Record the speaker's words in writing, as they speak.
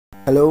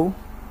Hello,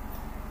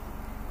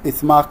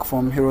 it's Mark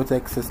from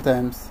HeroTech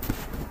Systems,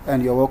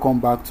 and you're welcome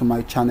back to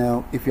my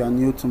channel. If you are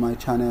new to my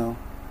channel,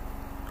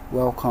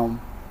 welcome.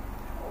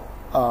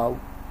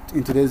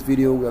 In today's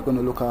video, we are going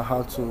to look at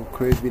how to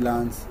create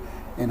VLANs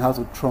and how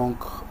to trunk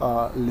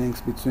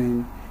links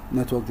between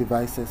network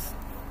devices.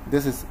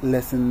 This is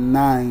lesson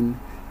 9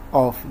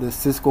 of the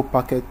Cisco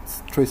packet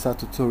tracer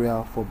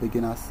tutorial for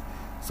beginners.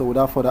 So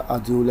without further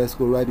ado, let's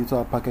go right into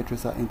our packet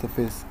tracer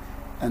interface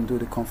and do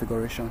the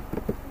configuration.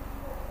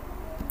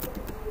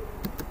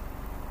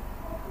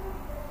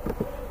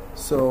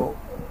 So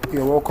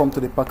you're welcome to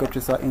the packet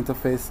tracer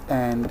interface,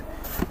 and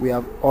we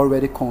have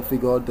already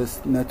configured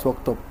this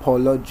network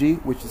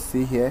topology, which you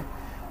see here.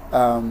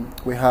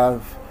 We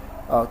have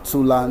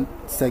 2 LAN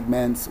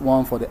segments,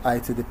 one for the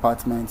IT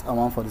department and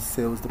one for the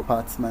sales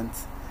department.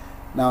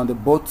 Now the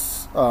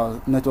both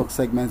network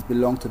segments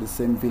belong to the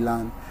same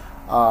VLAN.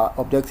 Our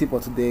objective for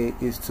today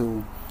is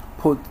to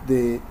put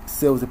the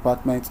sales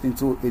department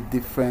into a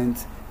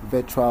different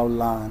virtual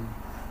LAN.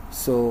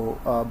 So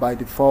by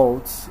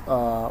default,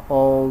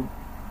 all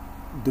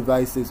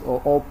devices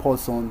or all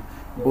ports on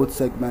both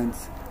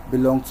segments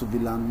belong to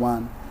VLAN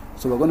 1.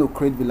 So we're going to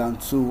create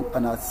VLAN 2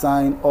 and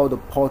assign all the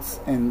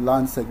ports in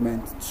LAN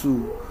segment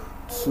 2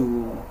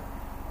 to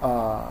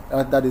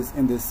that is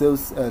in the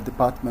sales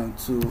department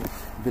to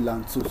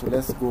VLAN 2. So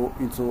let's go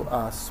into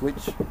our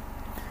switch.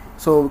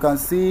 So we can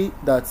see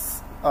that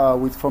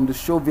from the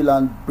show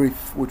VLAN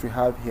brief which we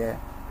have here,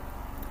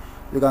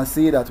 you can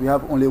see that we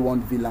have only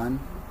one VLAN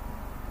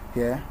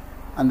here,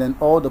 and then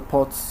all the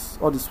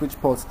switch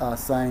ports are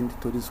assigned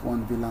to this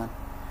one VLAN.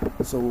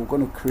 So we're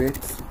going to create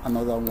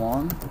another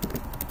one.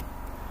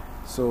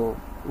 So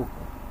we'll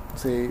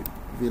say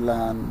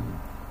VLAN.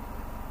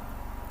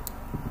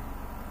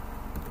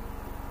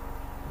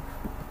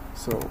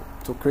 So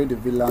to create the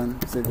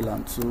VLAN, say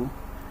VLAN 2,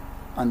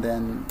 and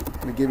then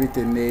we give it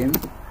a name,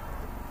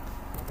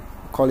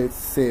 call it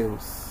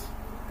sales.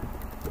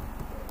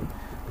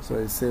 So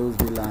it's sales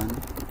VLAN.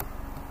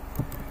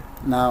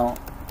 Now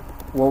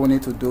what we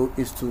need to do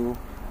is to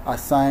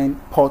assign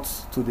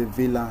ports to the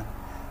VLAN.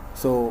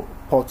 So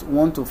port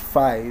 1 to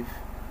 5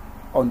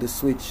 on the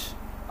switch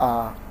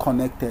are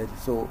connected.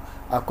 So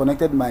I've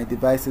connected my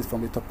devices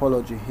from the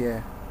topology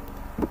here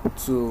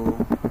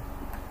to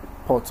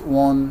port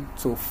 1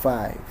 to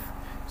 5.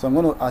 So I'm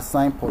going to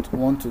assign port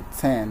 1 to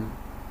 10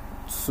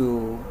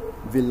 to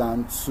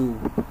VLAN 2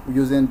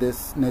 using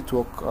this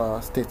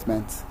network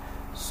statement.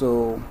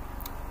 So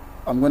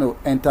I'm going to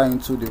enter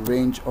into the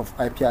range of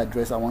IP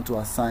address I want to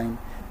assign,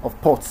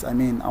 of ports I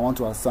want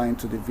to assign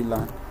to the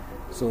VLAN.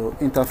 So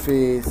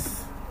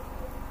interface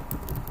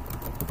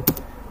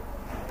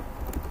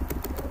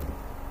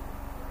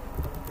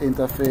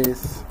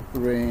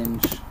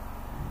range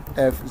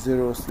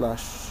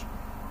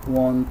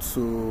F0/1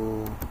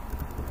 to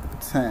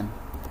 10.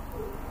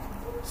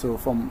 So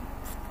from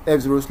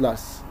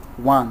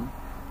F0/1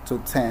 to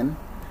 10,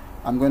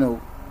 I'm going to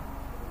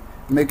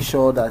make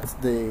sure that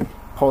the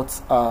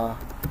ports are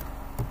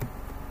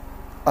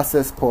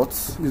access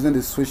ports using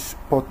the switch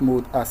port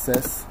mode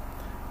access,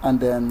 and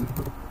then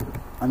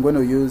I'm going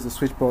to use the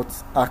switch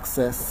port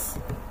access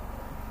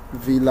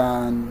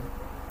VLAN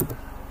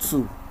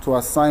 2 to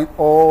assign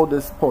all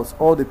these ports,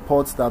 all the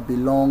ports that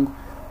belong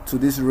to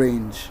this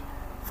range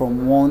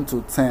from 1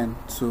 to 10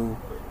 to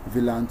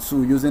VLAN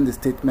 2 using the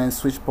statement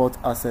switch port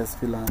access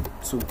VLAN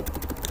 2.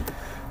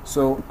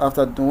 So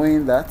after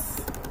doing that,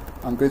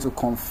 I'm going to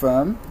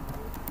confirm,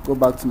 go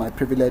back to my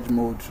privilege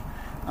mode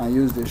and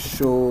use the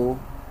show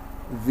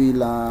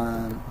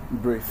VLAN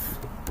brief.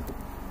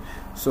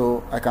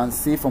 So I can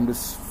see from the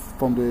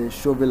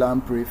show VLAN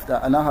brief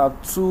that I now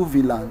have 2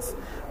 VLANs.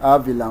 I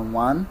have VLAN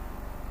 1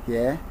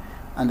 here,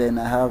 and then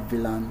I have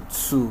VLAN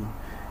 2.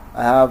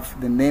 I have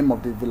the name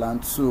of the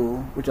VLAN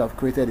 2 which I've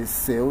created is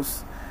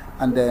sales,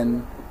 and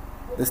then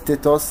the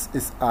status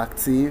is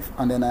active,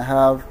 and then I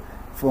have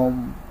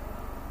from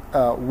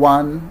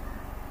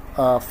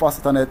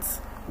fast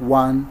Ethernet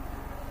 1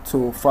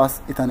 to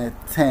fast Ethernet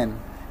 10.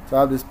 So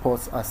I have these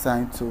ports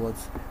assigned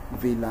towards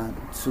VLAN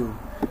 2.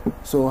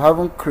 So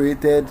having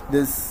created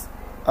these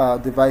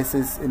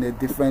devices in a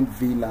different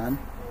VLAN,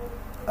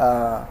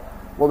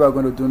 what we're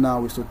going to do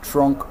now is to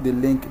trunk the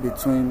link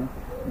between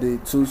the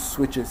 2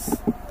 switches.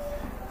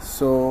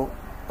 So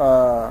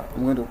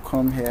I'm going to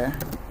come here.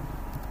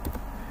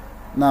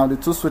 Now the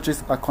 2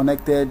 switches are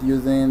connected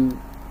using you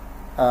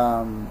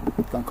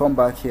can come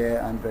back here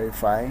and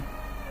verify.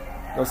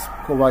 Just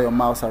hover your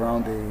mouse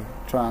around the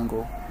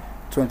triangle.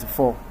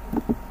 24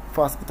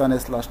 fast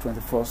Ethernet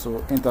 /24.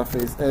 So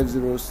interface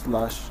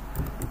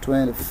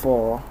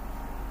F0/24,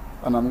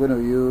 and I'm going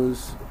to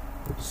use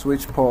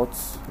switch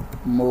ports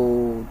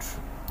mode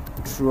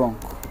trunk.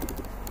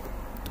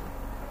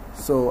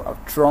 So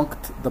I've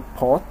trunked the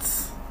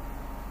ports.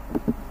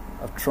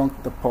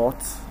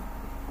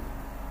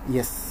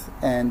 Yes,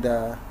 and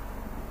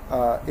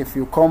if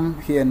you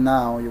come here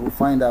now, you will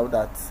find out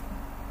that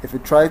if we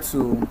try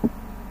to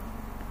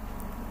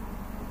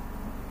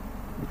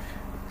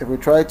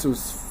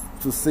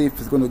see if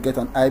it's going to get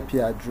an IP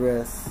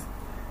address,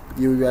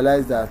 you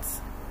realize that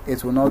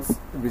it will not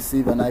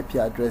receive an IP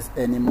address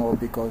anymore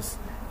because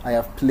I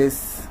have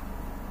placed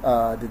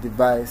the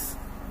device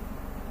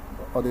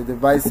or the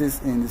devices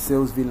in the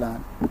sales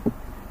VLAN,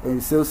 in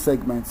the sales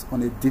segments,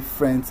 on a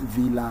different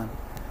VLAN.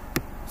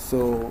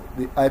 So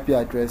the IP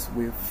address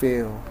will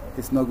fail.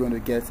 It's not going to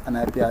get an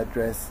IP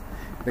address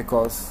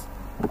because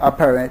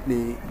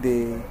apparently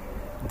the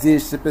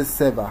DHCP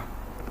server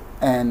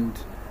and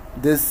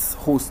this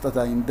host that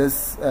are in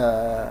this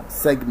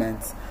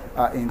segment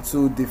are in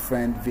two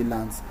different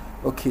VLANs.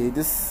 Okay,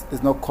 this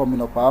is not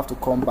coming up. I have to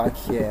come back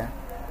here.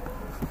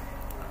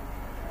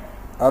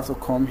 I have to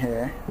come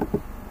here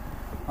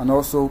and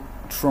also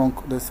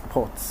trunk this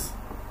port.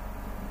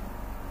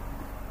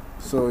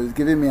 So it's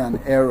giving me an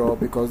error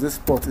because this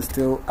port is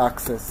still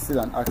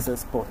an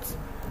access port.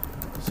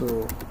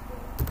 So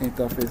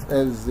interface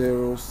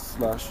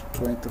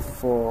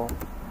F0/24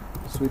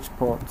 switch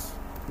port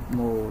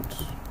mode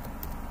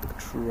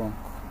trunk.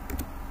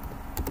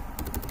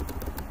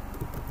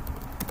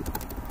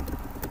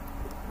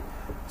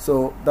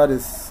 So that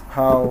is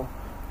how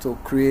to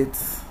create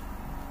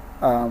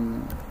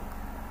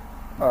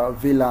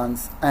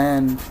VLANs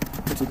and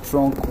to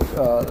trunk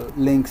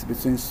links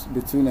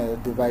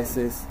between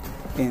devices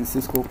in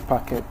Cisco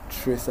Packet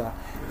Tracer.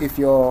 If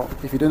you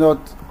do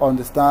not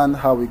understand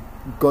how we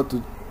got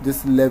to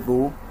this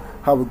level,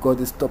 how we got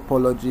this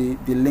topology,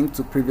 the link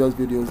to previous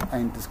videos are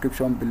in the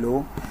description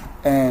below.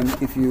 And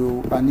if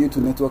you are new to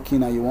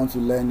networking and you want to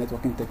learn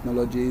networking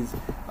technologies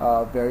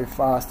very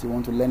fast, you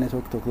want to learn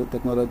network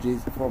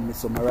technologies from a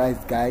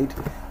summarized guide,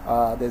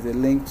 there's a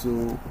link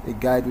to a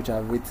guide which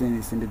I've written.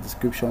 Is in the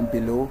description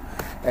below.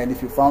 And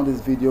if you found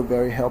this video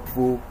very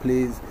helpful,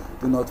 please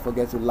do not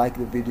forget to like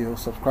the video,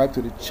 subscribe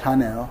to the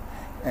channel,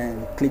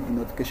 and click the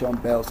notification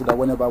bell so that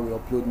whenever we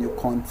upload new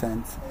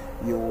content,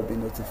 you will be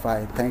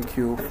notified. Thank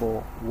you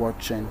for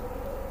watching.